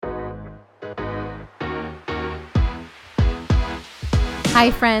Hi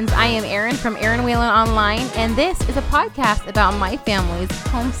friends, I am Erin from Erin Whalen Online, and this is a podcast about my family's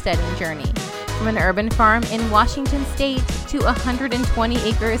homesteading journey. From an urban farm in Washington State to 120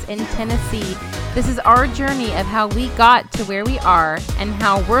 acres in Tennessee, this is our journey of how we got to where we are and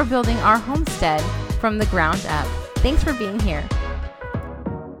how we're building our homestead from the ground up. Thanks for being here.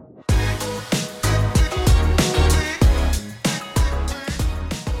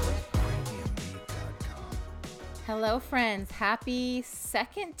 Hello friends, happy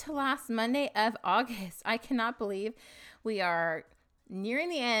second to last Monday of August. I cannot believe we are nearing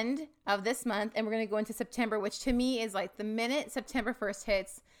the end of this month and we're going to go into September, which to me is like the minute September 1st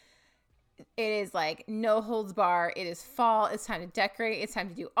hits, it is like no holds bar. It is fall. It's time to decorate. It's time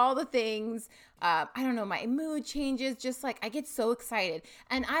to do all the things. I don't know, my mood changes. Just like I get so excited,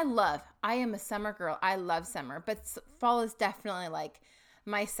 and I am a summer girl. I love summer, but fall is definitely like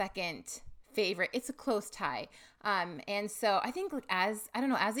my second favorite. It's a close tie. And so I think like as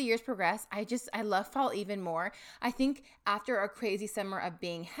the years progress, I love fall even more. I think after a crazy summer of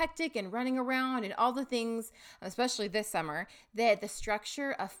being hectic and running around and all the things, especially this summer, that the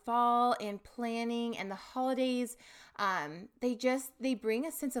structure of fall and planning and the holidays, they bring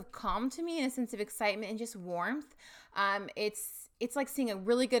a sense of calm to me and a sense of excitement and just warmth. It's like seeing a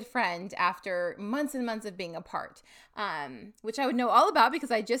really good friend after months and months of being apart, which I would know all about because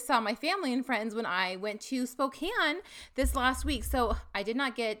I just saw my family and friends when I went to Spokane this last week. So I did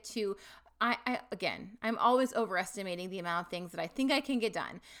not get to, I'm always overestimating the amount of things that I think I can get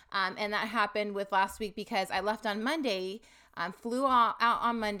done. And that happened with last week because I left on Monday, flew out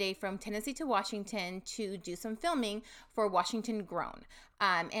on Monday from Tennessee to Washington to do some filming for Washington Grown.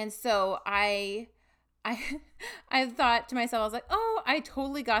 And so I thought to myself, I was like, oh, I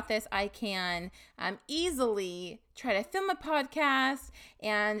totally got this. I can easily try to film a podcast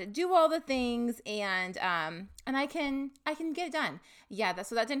and do all the things, and I can get it done. Yeah,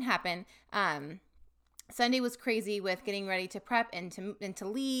 so that didn't happen. Sunday was crazy with getting ready to prep and to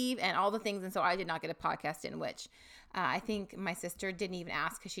leave and all the things, and so I did not get a podcast in, which I think my sister didn't even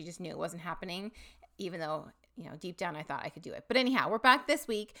ask because she just knew it wasn't happening, even though deep down I thought I could do it. But anyhow, we're back this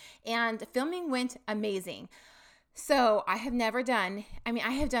week and filming went amazing. So I have done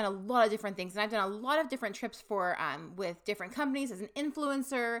a lot of different things, and I've done a lot of different trips with different companies as an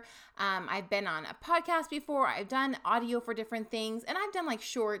influencer. I've been on a podcast before. I've done audio for different things, and I've done like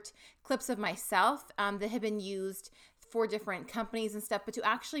short clips of myself that have been used for different companies and stuff, but to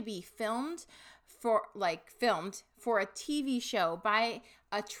actually be filmed for a TV show by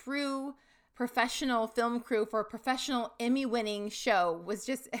a true professional film crew for a professional Emmy-winning show was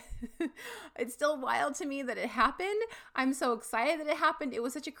just, it's still wild to me that it happened. I'm so excited that it happened. It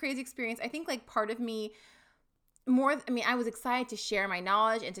was such a crazy experience. I think like part of me I was excited to share my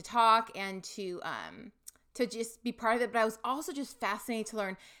knowledge and to talk and to just be part of it, but I was also just fascinated to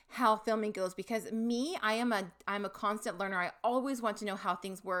learn how filming goes because I'm a constant learner. I always want to know how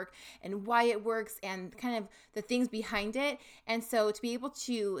things work and why it works and kind of the things behind it. And so to be able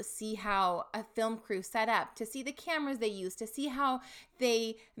to see how a film crew set up, to see the cameras they use, to see how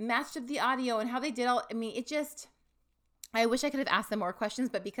they matched up the audio and how they did I wish I could have asked them more questions,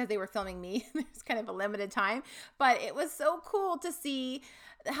 but because they were filming me, there's kind of a limited time. But it was so cool to see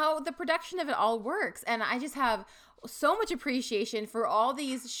how the production of it all works. And I just have so much appreciation for all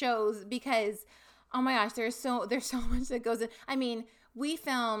these shows because, oh my gosh, there's so much that goes in. We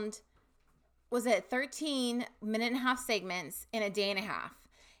filmed, 13 minute-and-a-half segments in a day and a half.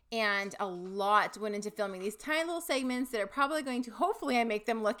 And a lot went into filming these tiny little segments that are probably going to, hopefully I make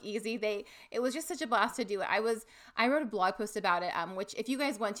them look easy. It was just such a blast to do it. I wrote a blog post about it, which if you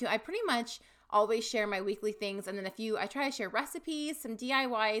guys want to, I pretty much always share my weekly things. And then I try to share recipes, some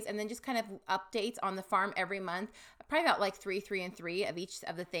DIYs, and then just kind of updates on the farm every month. Probably about like 3 and 3 of each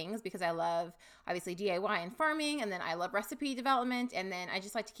of the things because I love obviously DIY and farming, and then I love recipe development, and then I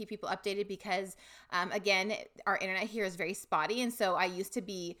just like to keep people updated because again, our internet here is very spotty, and so I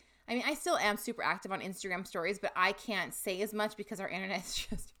still am super active on Instagram stories, but I can't say as much because our internet is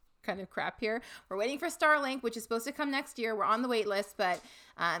just kind of crap here. We're waiting for Starlink, which is supposed to come next year. We're on the wait list, but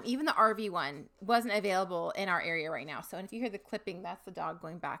even the RV one wasn't available in our area right now. So, and if you hear the clipping, that's the dog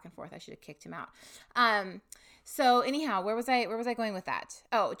going back and forth. I should have kicked him out. So anyhow, where was I going with that?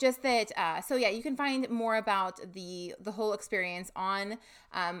 Oh, just that. So yeah, you can find more about the whole experience on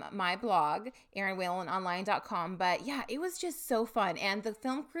my blog, ErinWhalenOnline.com. But yeah, it was just so fun, and the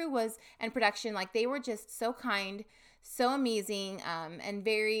film crew and production, like they were just so kind, so amazing, and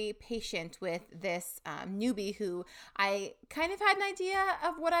very patient with this newbie who I kind of had an idea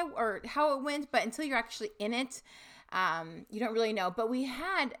of how it went, but until you're actually in it, you don't really know. But we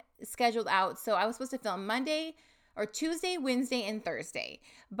had scheduled out, so I was supposed to film Monday, or Tuesday, Wednesday, and Thursday.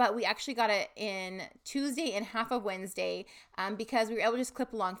 But we actually got it in Tuesday and half of Wednesday because we were able to just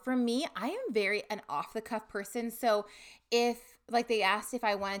clip along. For me, I am very an off the cuff person. So if like they asked if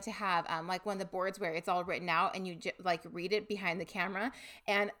I wanted to have like one of the boards where it's all written out and you like read it behind the camera.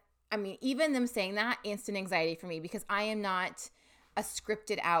 And I mean, even them saying that, instant anxiety for me because I am not a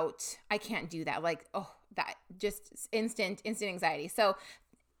scripted out. I can't do that. Like, oh, that just instant anxiety. So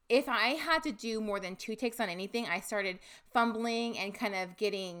if I had to do more than 2 takes on anything, I started fumbling and kind of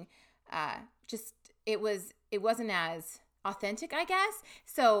getting it wasn't as authentic, I guess.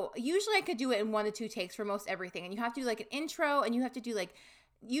 So usually I could do it in 1 to 2 takes for most everything. And you have to do like an intro and you have to do like,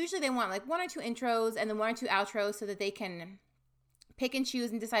 usually they want like 1 or 2 intros and then 1 or 2 outros so that they can pick and choose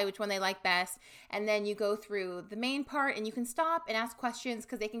and decide which one they like best. And then you go through the main part and you can stop and ask questions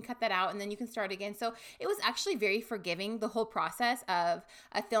because they can cut that out and then you can start again. So it was actually very forgiving, the whole process of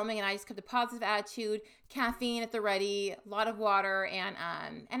filming, and I just kept a positive attitude, caffeine at the ready, a lot of water, and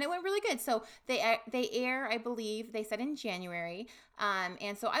it went really good. So they air, I believe they said in January.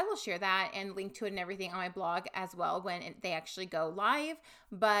 And so I will share that and link to it and everything on my blog as well when they actually go live.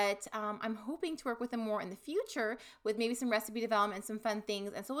 But I'm hoping to work with them more in the future with maybe some recipe development, some fun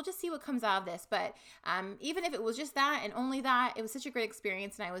things. And so we'll just see what comes out of this. But even if it was just that and only that, it was such a great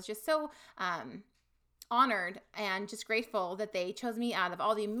experience. And I was just so honored and just grateful that they chose me out of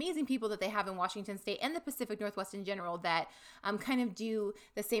all the amazing people that they have in Washington State and the Pacific Northwest in general that kind of do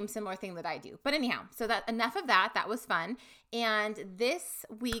the same similar thing that I do. But anyhow, so that enough of that. That was fun. And this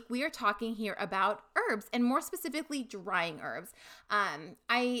week we are talking here about herbs, and more specifically drying herbs.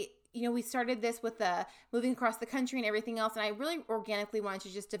 We started this with the moving across the country and everything else. And I really organically wanted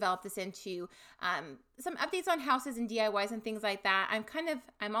to just develop this into some updates on houses and DIYs and things like that.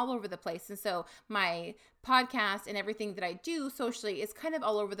 I'm all over the place. And so my podcast and everything that I do socially is kind of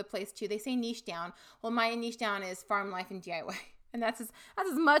all over the place too. They say niche down. Well, my niche down is farm life and DIY. And that's as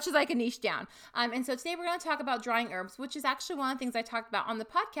much as I can niche down. And so today we're going to talk about drying herbs, which is actually one of the things I talked about on the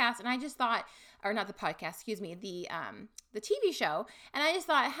podcast. And I just thought, or not the podcast, excuse me, the TV show. And I just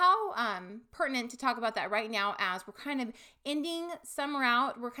thought how pertinent to talk about that right now as we're kind of ending summer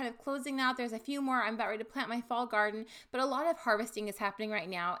out. We're kind of closing out. There's a few more. I'm about ready to plant my fall garden, but a lot of harvesting is happening right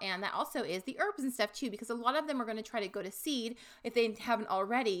now. And that also is the herbs and stuff too, because a lot of them are going to try to go to seed if they haven't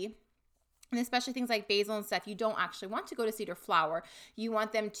already. And especially things like basil and stuff, you don't actually want to go to seed or flower. You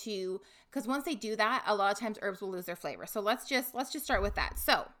want them to, because once they do that, a lot of times herbs will lose their flavor. So let's just start with that.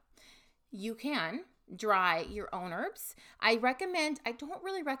 So you can dry your own herbs. I don't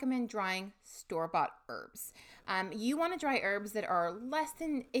really recommend drying store-bought herbs. You want to dry herbs that are less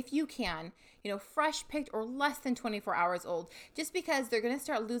than, if you can, fresh picked or less than 24 hours old, just because they're going to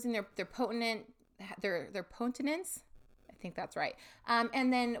start losing their potentness. I think that's right.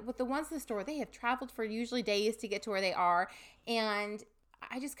 And then with the ones in the store, they have traveled for usually days to get to where they are. And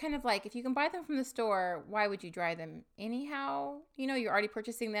I just kind of like, if you can buy them from the store, why would you dry them anyhow? You're already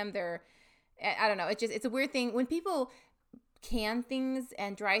purchasing them. I don't know. It's a weird thing. When people can things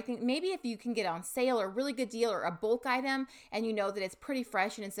and dry things, maybe if you can get on sale or a really good deal or a bulk item and you know that it's pretty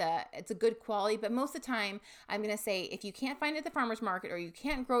fresh and it's a good quality. But most of the time, I'm going to say if you can't find it at the farmer's market or you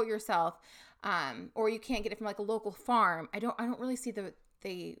can't grow it yourself, or you can't get it from like a local farm, I don't really see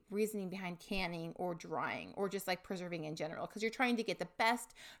the reasoning behind canning or drying or just like preserving in general, because you're trying to get the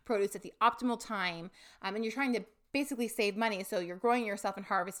best produce at the optimal time, and you're trying to basically save money. So you're growing yourself and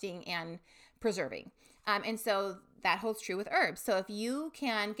harvesting and preserving. And so that holds true with herbs. So if you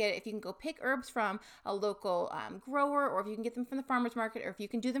can go pick herbs from a local grower, or if you can get them from the farmer's market, or if you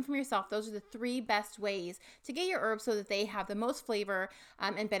can do them from yourself, those are the 3 best ways to get your herbs so that they have the most flavor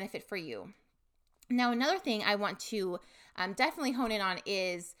and benefit for you. Now, another thing I want to definitely hone in on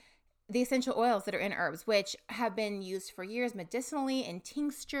is the essential oils that are in herbs, which have been used for years medicinally in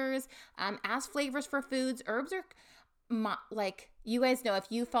tinctures, as flavors for foods. Herbs are like, you guys know, if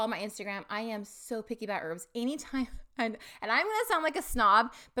you follow my Instagram, I am so picky about herbs. Anytime, and I'm going to sound like a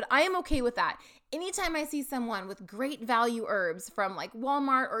snob, but I am okay with that. Anytime I see someone with great value herbs from like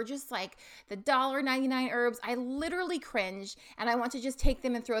Walmart or just like the $1.99 herbs, I literally cringe and I want to just take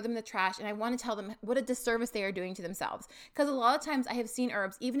them and throw them in the trash. And I want to tell them what a disservice they are doing to themselves. Because a lot of times I have seen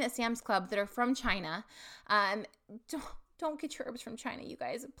herbs, even at Sam's Club, that are from China. Don't get your herbs from China, you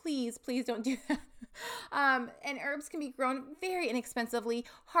guys. Please don't do that. And herbs can be grown very inexpensively,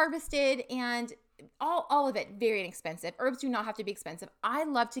 harvested, and all of it very inexpensive. Herbs do not have to be expensive. I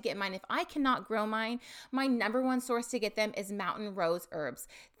love to get mine. If I cannot grow mine, my number one source to get them is Mountain Rose Herbs.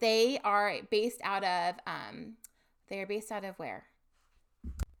 They are based out of where?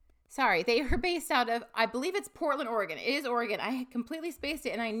 Sorry, they are based out of, I believe it's Portland, Oregon. It is Oregon. I completely spaced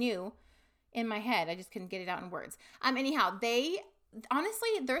it and I knew in my head. I just couldn't get it out in words. Anyhow, honestly,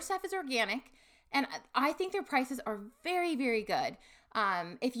 their stuff is organic, and I think their prices are very, very good.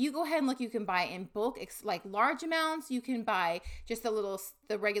 If you go ahead and look, you can buy in bulk, like large amounts. You can buy just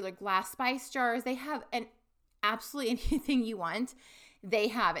the regular glass spice jars. They have absolutely anything you want. They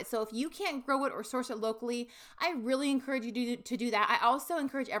have it. So if you can't grow it or source it locally, I really encourage you to do that. I also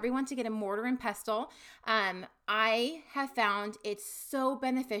encourage everyone to get a mortar and pestle. I have found it's so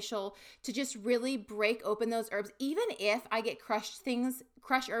beneficial to just really break open those herbs. Even if I get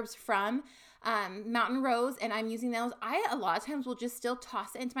crushed herbs from Mountain Rose and I'm using those, I a lot of times will just still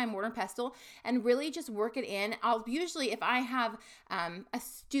toss it into my mortar and pestle and really just work it in. I'll usually, if I have a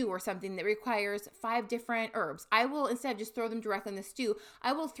stew or something that requires 5 different herbs, I will, instead of just throw them directly in the stew,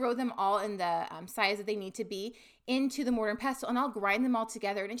 I will throw them all in the size that they need to be into the mortar and pestle, and I'll grind them all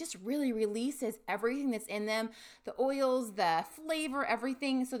together, and it just really releases everything that's in them, the oils, the flavor,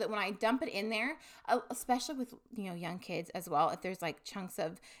 everything, so that when I dump it in there, especially with young kids as well, if there's like chunks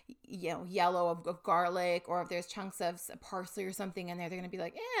of yellow of garlic, or if there's chunks of parsley or something in there, they're gonna be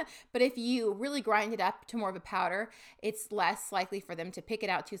like, but if you really grind it up to more of a powder, it's less likely for them to pick it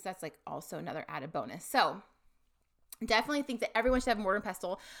out too, so that's like also another added bonus. So definitely think that everyone should have mortar and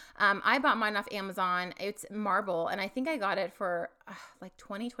pestle. I bought mine off Amazon. It's marble, and I think I got it for like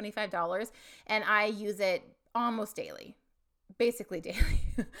 $25, and I use it almost daily, basically daily.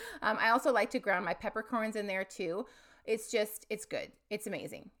 I also like to ground my peppercorns in there too. It's good. It's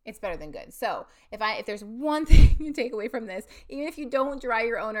amazing. It's better than good. So if there's one thing you take away from this, even if you don't dry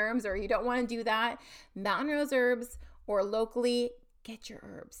your own herbs or you don't want to do that, Mountain Rose herbs or locally, get your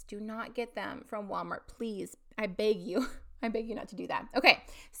herbs. Do not get them from Walmart, please. I beg you. I beg you not to do that. Okay,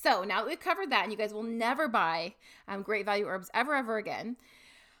 so now that we've covered that and you guys will never buy Great Value herbs ever again,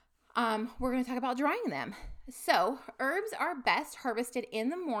 we're going to talk about drying them. So herbs are best harvested in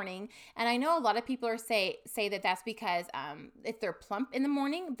the morning, and I know a lot of people say that that's because if they're plump in the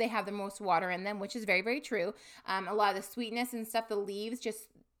morning, they have the most water in them, which is very, very true. A lot of the sweetness and stuff, the leaves just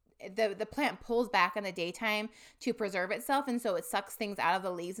the plant pulls back in the daytime to preserve itself, and so it sucks things out of the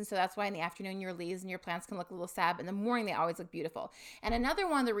leaves, and so that's why in the afternoon your leaves and your plants can look a little sad, but in the morning they always look beautiful. And another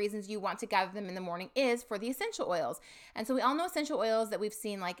one of the reasons you want to gather them in the morning is for the essential oils. And so we all know essential oils that we've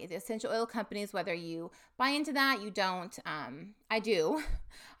seen, like the essential oil companies, whether you buy into that, you don't. I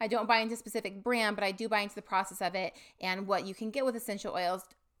don't buy into a specific brand, but I do buy into the process of it and what you can get with essential oils.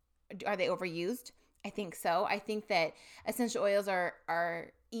 Are they overused? I think so. I think that essential oils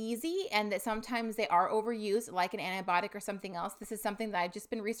are easy and that sometimes they are overused, like an antibiotic or something else. This is something that I've just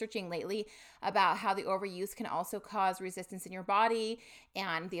been researching lately about how the overuse can also cause resistance in your body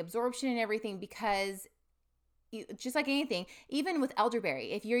and the absorption and everything, because just like anything, even with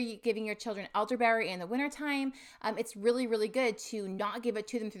elderberry, if you're giving your children elderberry in the wintertime, it's really, really good to not give it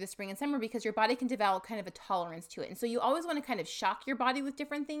to them through the spring and summer, because your body can develop kind of a tolerance to it. And so you always want to kind of shock your body with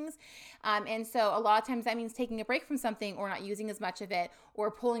different things. And so a lot of times that means taking a break from something or not using as much of it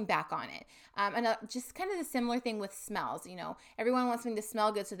or pulling back on it. And just kind of the similar thing with smells. Everyone wants something to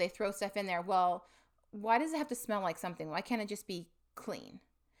smell good, so they throw stuff in there. Well, why does it have to smell like something? Why can't it just be clean?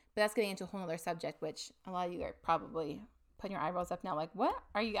 But that's getting into a whole other subject, which a lot of you are probably putting your eyebrows up now like, what?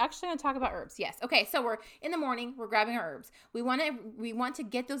 Are you actually going to talk about herbs? Yes. Okay, so we're in the morning, we're grabbing our herbs. We want to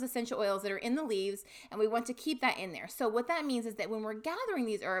get those essential oils that are in the leaves, and we want to keep that in there. So what that means is that when we're gathering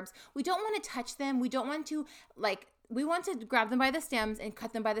these herbs, we don't want to touch them. We don't want to we want to grab them by the stems and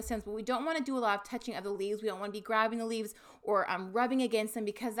cut them by the stems, but we don't want to do a lot of touching of the leaves. We don't want to be grabbing the leaves or rubbing against them,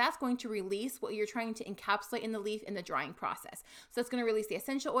 because that's going to release what you're trying to encapsulate in the leaf in the drying process. So it's going to release the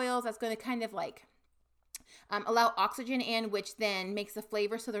essential oils. That's going to kind of allow oxygen in, which then makes the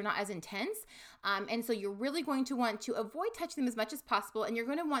flavor so they're not as intense. And so you're really going to want to avoid touching them as much as possible. And you're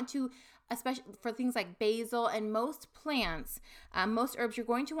going to want to, especially for things like basil and most plants, most herbs, you're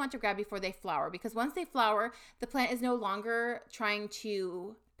going to want to grab before they flower, because once they flower, the plant is no longer trying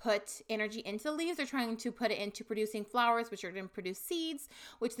to put energy into the leaves. They're trying to put it into producing flowers, which are going to produce seeds,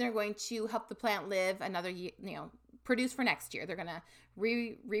 which they're going to help the plant live another year, produce for next year. They're going to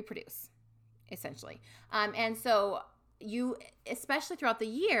reproduce, essentially. And so you, especially throughout the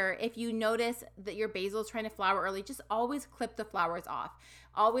year, if you notice that your basil is trying to flower early, just always clip the flowers off.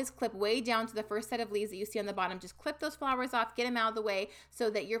 Always clip way down to the first set of leaves that you see on the bottom. Just clip those flowers off, get them out of the way, so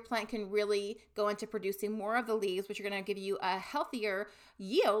that your plant can really go into producing more of the leaves, which are going to give you a healthier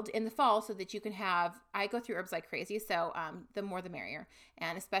yield in the fall, so that you can have, I go through herbs like crazy, so the more the merrier.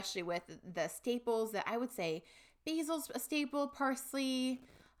 And especially with the staples that I would say, basil's a staple, parsley,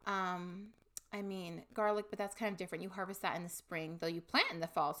 garlic, but that's kind of different. You harvest that in the spring, though you plant in the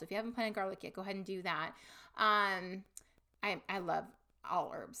fall. So if you haven't planted garlic yet, go ahead and do that. I love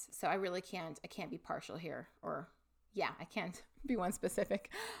all herbs. So I really I can't be partial here, or yeah, I can't be one specific.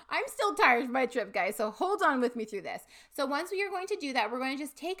 I'm still tired from my trip, guys. So hold on with me through this. So once we are going to do that, we're going to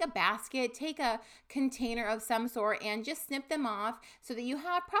just take a basket, take a container of some sort, and just snip them off so that you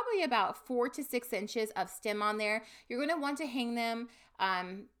have probably about 4 to 6 inches of stem on there. You're going to want to hang them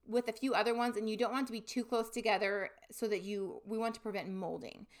with a few other ones, and you don't want to be too close together so that we want to prevent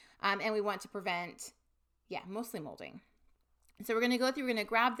molding. And we want to prevent, mostly molding. So we're going to go through, we're going to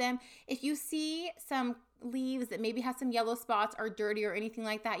grab them. If you see some leaves that maybe have some yellow spots or dirty or anything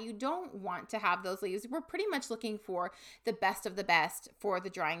like that, you don't want to have those leaves. We're pretty much looking for the best of the best for the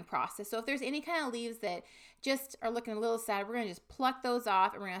drying process. So if there's any kind of leaves that just are looking a little sad, we're going to just pluck those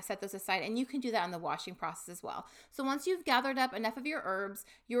off and we're going to set those aside. And you can do that in the washing process as well. So once you've gathered up enough of your herbs,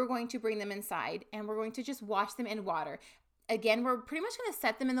 you're going to bring them inside and we're going to just wash them in water. Again, we're pretty much going to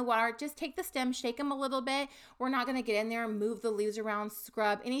set them in the water. Just take the stem, shake them a little bit. We're not going to get in there and move the leaves around,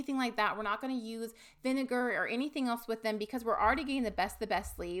 scrub, anything like that. We're not going to use vinegar or anything else with them because we're already getting the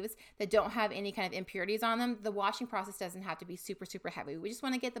best leaves that don't have any kind of impurities on them. The washing process doesn't have to be super, super heavy. We just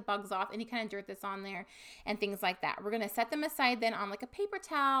want to get the bugs off, any kind of dirt that's on there and things like that. We're going to set them aside then on like a paper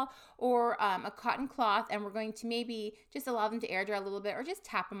towel or a cotton cloth, and we're going to maybe just allow them to air dry a little bit or just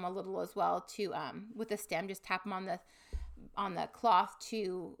tap them a little as well to with the stem, just tap them on the cloth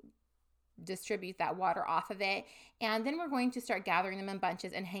to distribute that water off of it. And then we're going to start gathering them in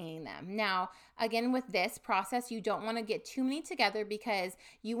bunches and hanging them. Now, again, with this process, you don't want to get too many together because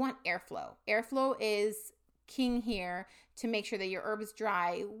you want airflow. Airflow is king here to make sure that your herbs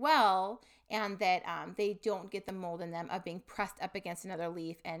dry well and that they don't get the mold in them of being pressed up against another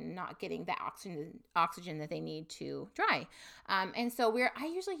leaf and not getting the oxygen that they need to dry. And so I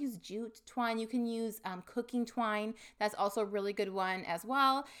usually use jute twine. You can use cooking twine. That's also a really good one as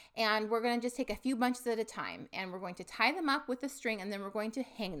well. And we're going to just take a few bunches at a time and we're going to tie them up with a string and then we're going to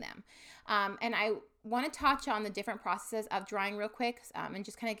hang them. And I want to touch on the different processes of drying real quick and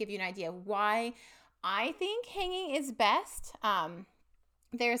just kind of give you an idea of why I think hanging is best.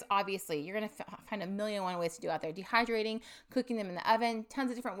 There's obviously, you're going to find a million and one ways to do out there. Dehydrating, cooking them in the oven, tons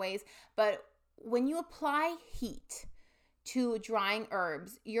of different ways. But when you apply heat to drying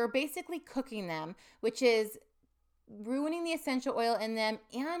herbs, you're basically cooking them, which is ruining the essential oil in them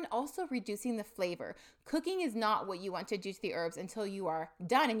and also reducing the flavor. Cooking is not what you want to do to the herbs until you are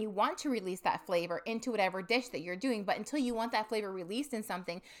done and you want to release that flavor into whatever dish that you're doing. But until you want that flavor released in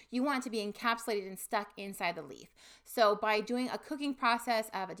something, you want it to be encapsulated and stuck inside the leaf. So by doing a cooking process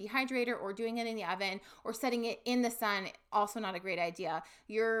of a dehydrator or doing it in the oven or setting it in the sun, also not a great idea.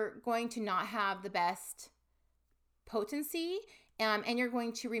 You're going to not have the best potency and you're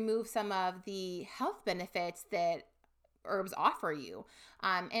going to remove some of the health benefits that herbs offer you.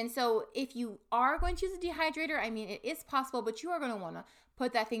 And so if you are going to use a dehydrator, I mean, it is possible, but you are going to want to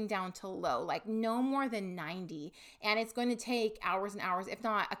put that thing down to low, like no more than 90. And it's going to take hours and hours, if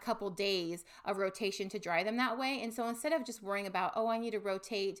not a couple days of rotation to dry them that way. And so instead of just worrying about, I need to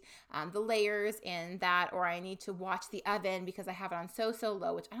rotate the layers and that, or I need to watch the oven because I have it on so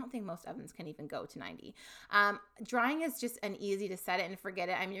low, which I don't think most ovens can even go to 90. Drying is just an easy to set it and forget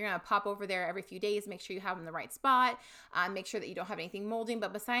it. I mean, you're going to pop over there every few days, make sure you have them in the right spot, make sure that you don't have anything molding.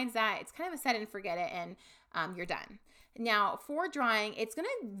 But besides that, it's kind of a set it and forget it and you're done. Now, for drying, it's going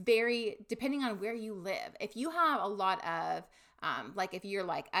to vary depending on where you live. If you have a lot of, like if you're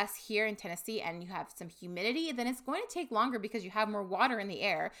like us here in Tennessee and you have some humidity, then it's going to take longer because you have more water in the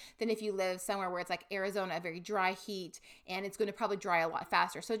air than if you live somewhere where it's like Arizona, a very dry heat, and it's going to probably dry a lot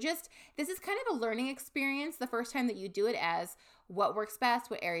faster. So this is kind of a learning experience the first time that you do it as what works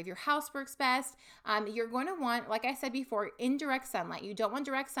best, what area of your house works best. You're going to want, like I said before, indirect sunlight. You don't want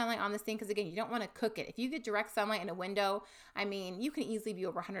direct sunlight on this thing because, again, you don't want to cook it. If you get direct sunlight in a window, I mean, you can easily be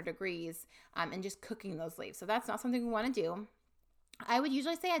over 100 degrees and just cooking those leaves. So that's not something we want to do. I would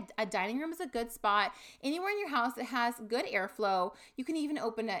usually say a dining room is a good spot. Anywhere in your house that has good airflow. You can even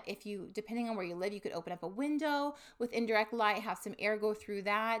open it, depending on where you live, you could open up a window with indirect light, have some air go through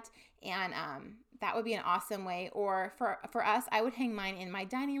that, and that would be an awesome way. Or for us, I would hang mine in my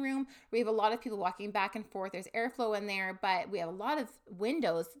dining room. We have a lot of people walking back and forth. There's airflow in there, but we have a lot of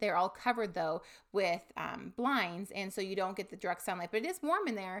windows. They're all covered though with blinds, and so you don't get the direct sunlight, but it is warm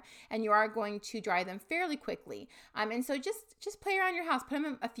in there and you are going to dry them fairly quickly. And so just play around your house, put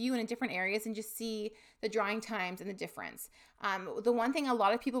them a few in different areas and just see the drying times and the difference. The one thing a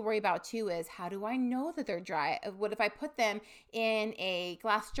lot of people worry about too is, how do I know that they're dry? What if I put them in a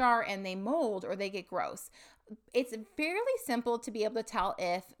glass jar and they mold or they get gross? It's fairly simple to be able to tell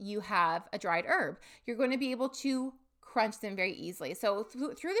if you have a dried herb. You're going to be able to crunch them very easily. So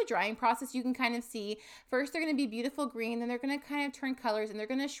through the drying process, you can kind of see first they're going to be beautiful green, then they're going to kind of turn colors and they're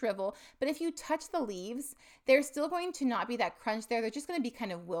going to shrivel. But if you touch the leaves, they're still going to not be that crunch there. They're just going to be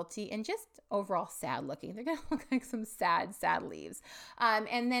kind of wilty and just overall sad looking. They're going to look like some sad leaves.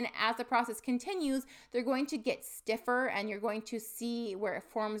 And then as the process continues, they're going to get stiffer and you're going to see where it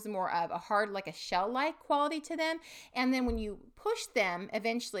forms more of a hard, like a shell-like quality to them. And then when you push them,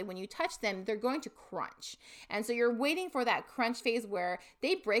 eventually when you touch them, they're going to crunch. And so you're waiting for that crunch phase where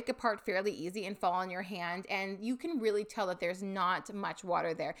they break apart fairly easy and fall in your hand. And you can really tell that there's not much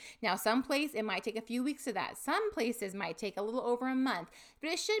water there. Now, some places it might take a few weeks of that. Some places might take a little over a month, but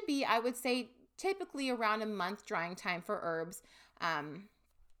it should be, I would say, typically around a month drying time for herbs.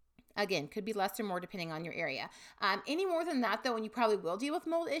 Again, could be less or more depending on your area. Any more than that, though, and you probably will deal with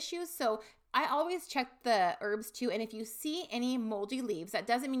mold issues. So I always check the herbs too. And if you see any moldy leaves, that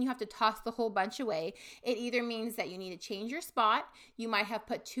doesn't mean you have to toss the whole bunch away. It either means that you need to change your spot. You might have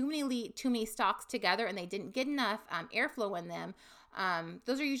put too many stalks together and they didn't get enough airflow in them.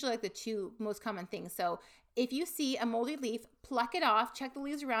 Those are usually like the two most common things. So if you see a moldy leaf, pluck it off, check the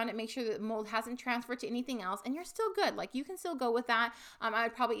leaves around it, make sure that the mold hasn't transferred to anything else, and you're still good. Like you can still go with that. I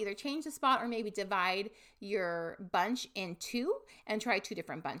would probably either change the spot or maybe divide your bunch in two and try two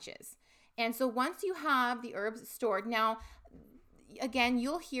different bunches. And so once you have the herbs stored, now again,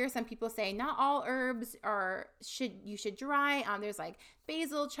 you'll hear some people say not all herbs you should dry. There's like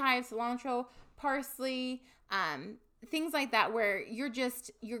basil, chive, cilantro, parsley, things like that where you're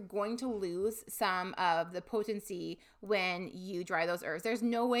going to lose some of the potency when you dry those herbs. There's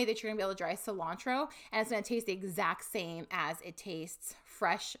no way that you're going to be able to dry cilantro and it's going to taste the exact same as it tastes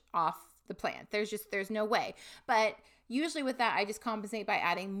fresh off the plant. There's no way. But usually with that, I just compensate by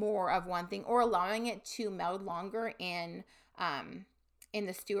adding more of one thing or allowing it to meld longer in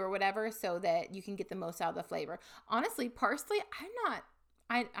the stew or whatever so that you can get the most out of the flavor. Honestly, parsley,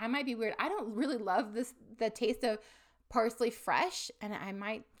 I might be weird. I don't really love the taste of parsley fresh, and I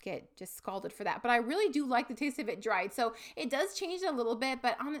might get just scalded for that, but I really do like the taste of it dried. So it does change it a little bit,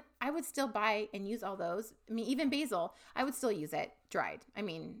 but I would still buy and use all those. I mean, even basil, I would still use it dried. I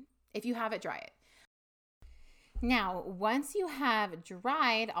mean, if you have it, dry it. Now, once you have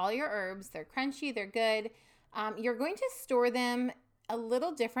dried all your herbs, they're crunchy, they're good, you're going to store them a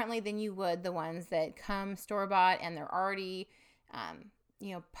little differently than you would the ones that come store-bought and they're already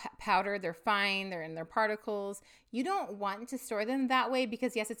powdered, they're fine, they're in their particles. You don't want to store them that way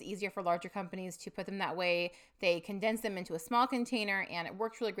because yes, it's easier for larger companies to put them that way. They condense them into a small container and it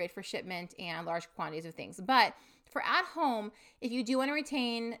works really great for shipment and large quantities of things. But for at home, if you do want to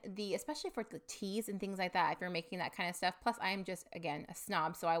retain especially for the teas and things like that, if you're making that kind of stuff, plus I am just, again, a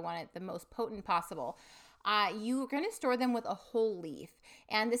snob, so I want it the most potent possible. You're going to store them with a whole leaf.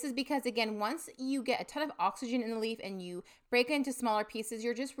 And this is because, again, once you get a ton of oxygen in the leaf and you break it into smaller pieces,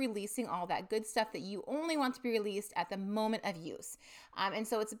 you're just releasing all that good stuff that you only want to be released at the moment of use. And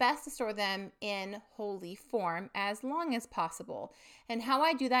so it's best to store them in whole leaf form as long as possible. And how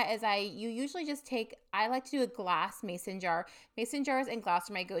I do that is you usually just I like to do a glass mason jar. Mason jars and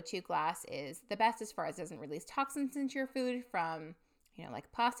glass are my go-to. Glass is the best as far as it doesn't release toxins into your food from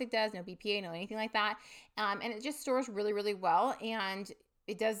like plastic does, no BPA, no anything like that. And it just stores really, really well. And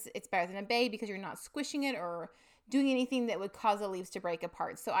it's better than a bay because you're not squishing it or doing anything that would cause the leaves to break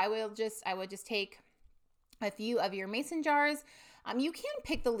apart. So I would just take a few of your mason jars. You can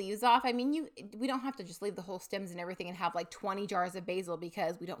pick the leaves off. I mean, we don't have to just leave the whole stems and everything and have like 20 jars of basil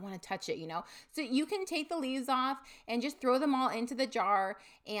because we don't want to touch it, So you can take the leaves off and just throw them all into the jar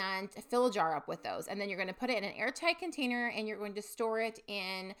and fill a jar up with those. And then you're going to put it in an airtight container and you're going to store it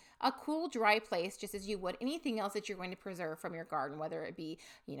in a cool, dry place, just as you would anything else that you're going to preserve from your garden, whether it be,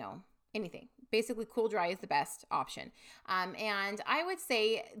 anything. Basically, cool dry is the best option. And I would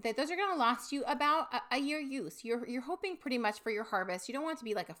say that those are going to last you about a year use. You're hoping pretty much for your harvest. You don't want it to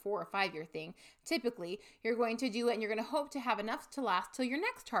be like a 4 or 5 year thing. Typically, you're going to do it and you're going to hope to have enough to last till your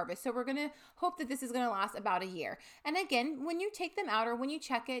next harvest. So we're going to hope that this is going to last about a year. And again, when you take them out or when you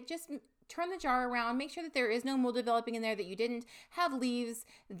check it, just turn the jar around, make sure that there is no mold developing in there, that you didn't have leaves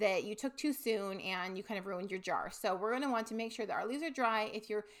that you took too soon and you kind of ruined your jar. So we're going to want to make sure that our leaves are dry. If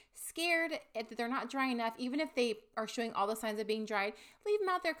you're scared that they're not dry enough, even if they are showing all the signs of being dried, leave them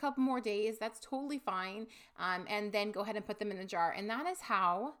out there a couple more days. That's totally fine. And then go ahead and put them in the jar. And that is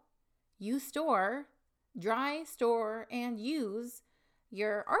how you store, and use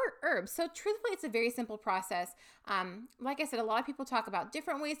your herbs. So truthfully, it's a very simple process. Like I said, a lot of people talk about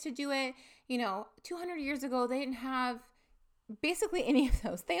different ways to do it. 200 years ago, they didn't have basically any of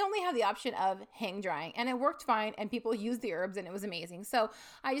those. They only have the option of hang drying, and it worked fine, and people used the herbs and it was amazing. So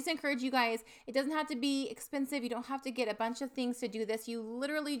I just encourage you guys, it doesn't have to be expensive. You don't have to get a bunch of things to do this. You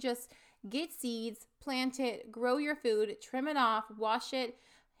literally just get seeds, plant it, grow your food, trim it off, wash it,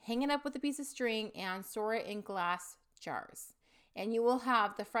 hang it up with a piece of string, and store it in glass jars. And you will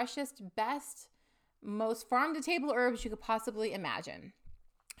have the freshest, best, most farm to table herbs you could possibly imagine.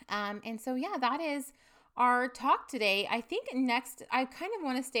 And so, yeah, that is our talk today. I think next, I kind of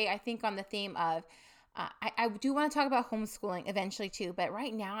want to stay, I think, on the theme of, I do want to talk about homeschooling eventually too, but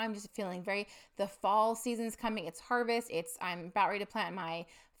right now I'm just feeling the fall season's coming. It's harvest. I'm about ready to plant my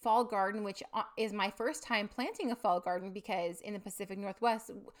fall garden, which is my first time planting a fall garden because in the Pacific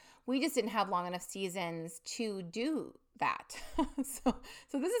Northwest, we just didn't have long enough seasons to do that. So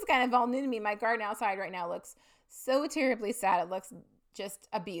this is kind of all new to me. My garden outside right now looks so terribly sad. It looks just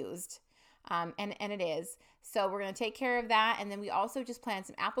abused. And it is. So we're going to take care of that. And then we also just plant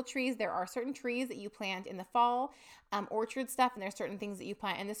some apple trees. There are certain trees that you plant in the fall, orchard stuff, and there's certain things that you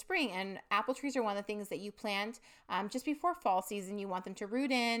plant in the spring. And apple trees are one of the things that you plant just before fall season. You want them to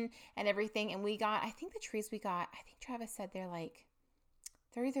root in and everything. And I think the trees we got, I think Travis said they're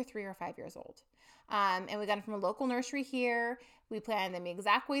either 3 or 5 years old. And we got them from a local nursery here. We planted them the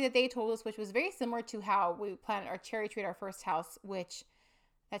exact way that they told us, which was very similar to how we planted our cherry tree at our first house, which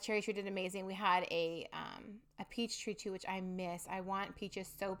that cherry tree did amazing. We had a peach tree too, which I miss. I want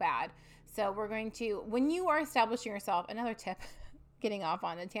peaches so bad. So we're going to, when you are establishing yourself, another tip, getting off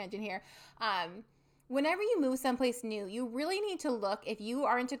on a tangent here. Whenever you move someplace new, you really need to look, if you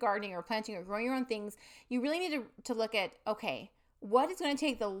are into gardening or planting or growing your own things, you really need to look at, okay, what is going to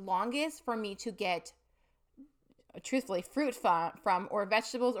take the longest for me to get, truthfully, fruit from, or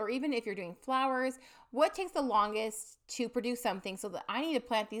vegetables, or even if you're doing flowers, what takes the longest to produce something, so that I need to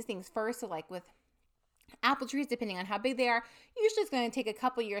plant these things first. So like with apple trees, depending on how big they are, usually it's going to take a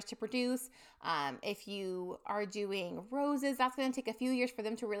couple years to produce. If you are doing roses, that's going to take a few years for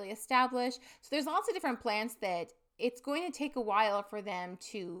them to really establish. So there's lots of different plants that it's going to take a while for them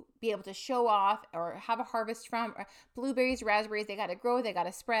to be able to show off or have a harvest from. Blueberries, raspberries, they got to grow, they got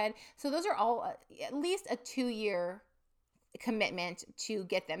to spread. So those are all at least a 2-year commitment to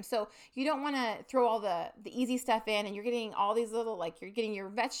get them. So you don't want to throw all the easy stuff in and you're getting all these little, you're getting your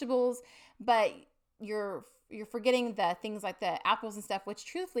vegetables, but you're forgetting the things like the apples and stuff, which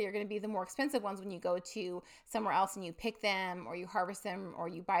truthfully are going to be the more expensive ones when you go to somewhere else and you pick them or you harvest them or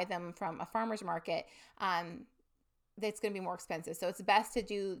you buy them from a farmer's market. That's going to be more expensive. So it's best to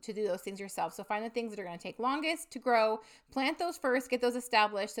do those things yourself. So find the things that are going to take longest to grow, plant those first, get those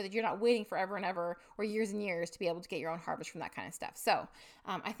established so that you're not waiting forever and ever or years and years to be able to get your own harvest from that kind of stuff. So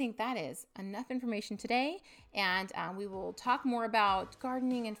I think that is enough information today. And we will talk more about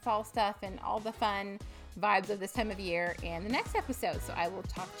gardening and fall stuff and all the fun vibes of this time of year in the next episode. So I will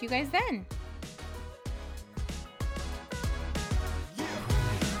talk to you guys then.